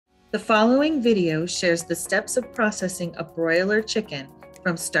The following video shares the steps of processing a broiler chicken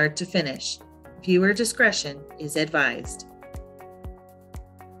from start to finish. Viewer discretion is advised.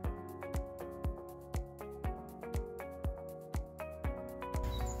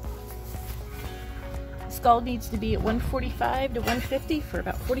 Skull needs to be at 145 to 150 for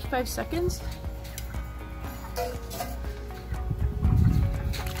about 45 seconds.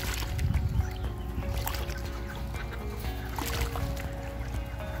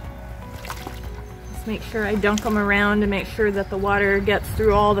 Just make sure I dunk them around to make sure that the water gets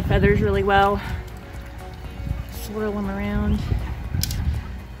through all the feathers really well. Swirl them around.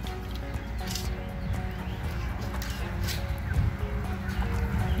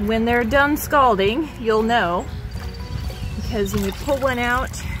 When they're done scalding, you'll know, because when you pull one out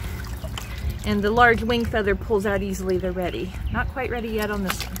and the large wing feather pulls out easily, they're ready. Not quite ready yet on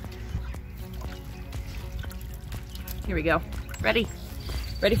this one. Here we go. Ready.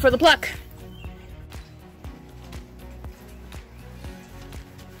 Ready for the pluck.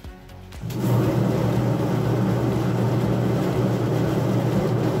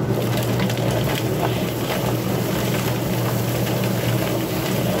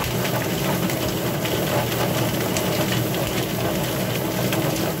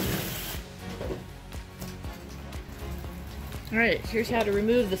 Alright, here's how to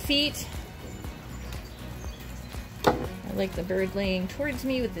remove the feet. I like the bird laying towards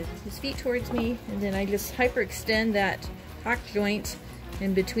me with his feet towards me, and then I just hyperextend that hock joint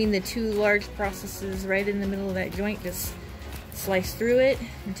in between the two large processes right in the middle of that joint. Just slice through it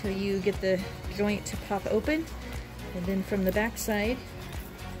until you get the joint to pop open, and then from the back side,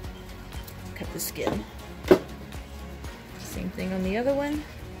 cut the skin. Same thing on the other one.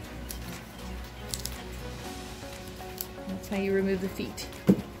 That's how you remove the feet.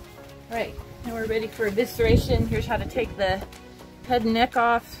 Alright, now we're ready for evisceration. Here's how to take the head and neck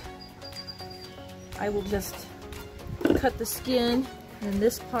off. I will just cut the skin, and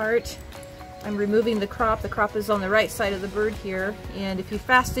this part I'm removing the crop. The crop is on the right side of the bird here, and if you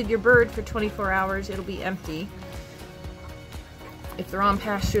fasted your bird for 24 hours, it'll be empty. If they're on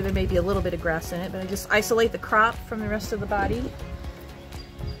pasture, there may be a little bit of grass in it, but I just isolate the crop from the rest of the body.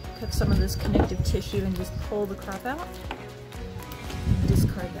 Cut some of this connective tissue and just pull the crop out.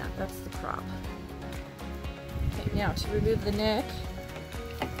 Discard that. That's the crop. Okay, now to remove the neck,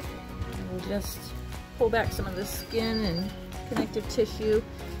 we'll just pull back some of the skin and connective tissue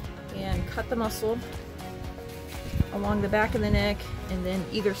and cut the muscle along the back of the neck and then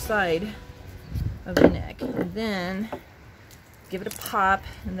either side of the neck. And then give it a pop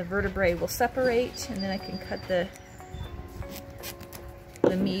and the vertebrae will separate, and then I can cut the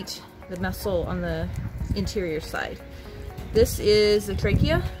meat, the muscle on the interior side. This is the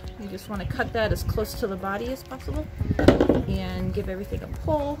trachea. You just want to cut that as close to the body as possible and give everything a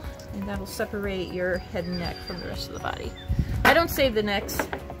pull, and that'll separate your head and neck from the rest of the body. I don't save the necks.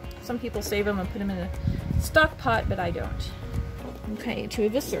 Some people save them and put them in a stock pot, but I don't. Okay, to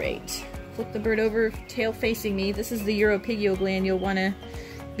eviscerate. Flip the bird over, tail facing me. This is the uropygial gland. You'll want to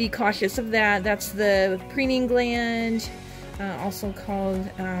be cautious of that. That's the preening gland, also called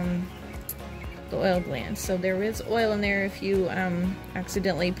the oil gland. So there is oil in there. If you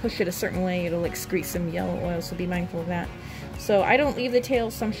accidentally push it a certain way, it'll excrete some yellow oil, so be mindful of that. So I don't leave the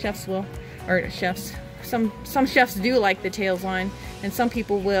tail. Some chefs will, or chefs, some chefs do like the tails on, and some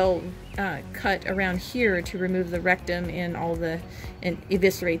people will cut around here to remove the rectum and and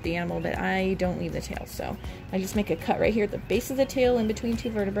eviscerate the animal, but I don't leave the tail. So I just make a cut right here at the base of the tail in between two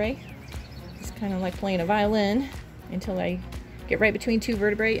vertebrae. It's kind of like playing a violin until I get right between two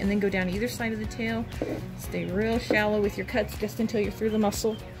vertebrae, and then go down either side of the tail. Stay real shallow with your cuts just until you're through the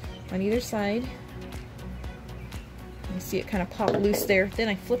muscle on either side. You see it kind of pop loose there. Then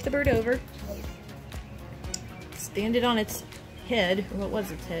I flip the bird over, stand it on its head, or what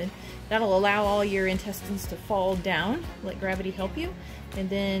was its head. That'll allow all your intestines to fall down, let gravity help you. And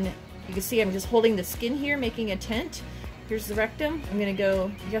then you can see I'm just holding the skin here, making a tent. Here's the rectum. I'm going to go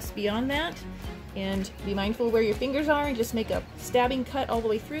just beyond that, and be mindful where your fingers are, and just make a stabbing cut all the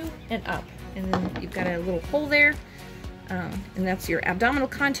way through and up. And then you've got a little hole there, and that's your abdominal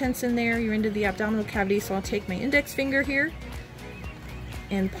contents in there. You're into the abdominal cavity, so I'll take my index finger here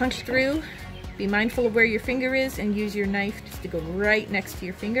and punch through. Be mindful of where your finger is, and use your knife just to go right next to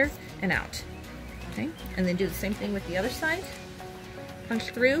your finger and out. Okay, and then do the same thing with the other side. Punch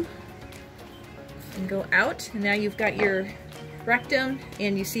through and go out, and now you've got your rectum,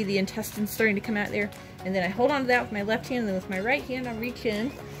 and you see the intestines starting to come out there. And then I hold on to that with my left hand, and then with my right hand I'll reach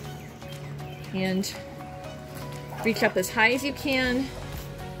in and reach up as high as you can,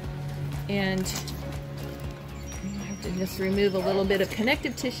 and to just remove a little bit of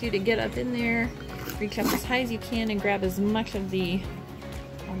connective tissue to get up in there. Reach up as high as you can and grab as much of the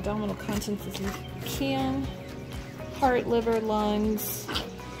abdominal contents as you can. Heart, liver, lungs.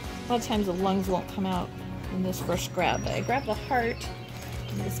 A lot of times the lungs won't come out in this first grab, but I grab the heart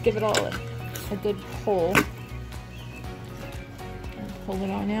and just give it all a good pull. And pull it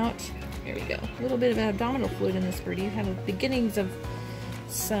on out. There we go. A little bit of abdominal fluid in this bird. You have the beginnings of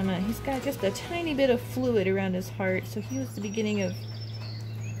some, he's got just a tiny bit of fluid around his heart, so he was the beginning of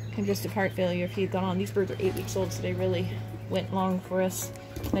congestive heart failure if he had gone on. These birds are 8 weeks old, so they really went long for us.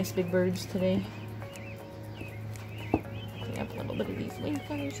 Nice big birds today. Clean up a little bit of these wing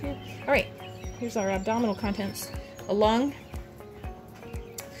feathers here. Alright, here's our abdominal contents. A lung.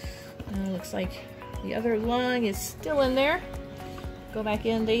 Looks like the other lung is still in there. Go back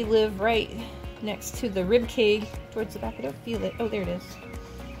in. They live right next to the rib cage towards the back. I don't feel it. Oh, there it is.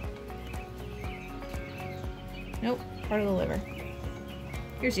 Nope, part of the liver.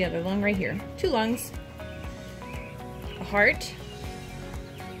 Here's the other lung right here. 2 lungs. A heart.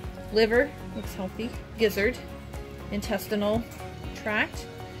 Liver, looks healthy. Gizzard. Intestinal tract.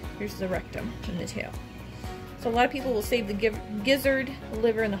 Here's the rectum and the tail. So a lot of people will save the gizzard, the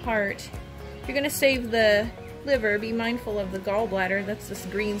liver, and the heart. If you're going to save the liver, be mindful of the gallbladder. That's this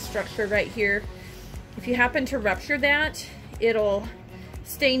green structure right here. If you happen to rupture that, it'll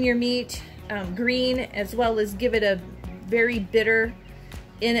stain your meat green, as well as give it a very bitter,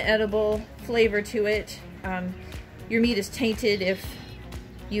 inedible flavor to it. Your meat is tainted if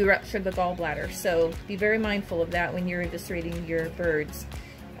you rupture the gallbladder, so be very mindful of that when you're eviscerating your birds.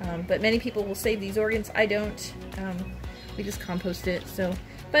 But many people will save these organs. I don't. We just compost it. So,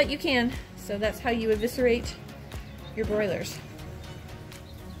 but you can. So that's how you eviscerate your broilers.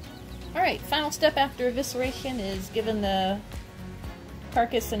 All right, final step after evisceration is giving the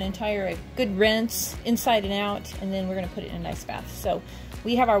carcass an entire good rinse inside and out, and then we're going to put it in an ice bath. So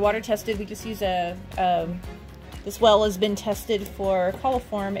we have our water tested. We just use this well has been tested for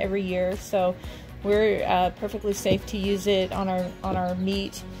coliform every year, so we're perfectly safe to use it on our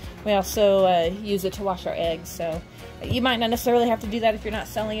meat. We also use it to wash our eggs, so you might not necessarily have to do that if you're not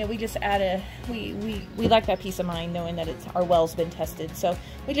selling it. We just add we like that peace of mind knowing that our well's been tested. So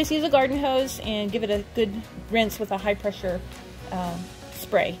we just use a garden hose and give it a good rinse with a high pressure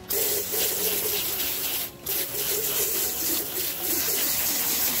spray.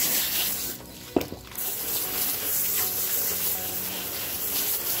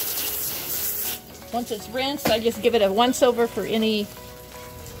 Once it's rinsed, I just give it a once over for any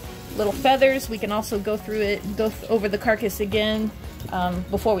little feathers. We can also go through it, go over the carcass again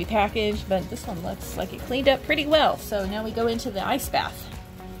before we package, but this one looks like it cleaned up pretty well. So now we go into the ice bath.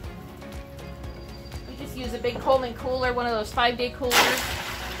 We just use a big Coleman cooler, one of those 5-day coolers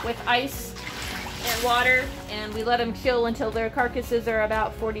with ice and water, and we let them chill until their carcasses are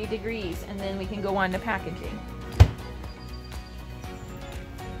about 40 degrees, and then we can go on to packaging.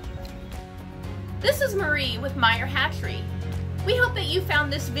 This is Marie with Meyer Hatchery. We hope that you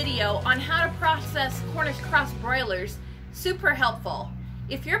found this video on how to process Cornish cross broilers super helpful.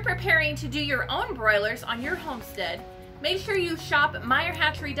 If you're preparing to do your own broilers on your homestead, make sure you shop at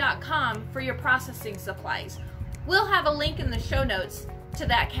MeyerHatchery.com for your processing supplies. We'll have a link in the show notes to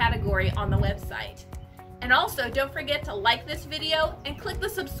that category on the website. And also, don't forget to like this video and click the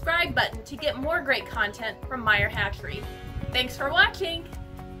subscribe button to get more great content from Meyer Hatchery. Thanks for watching!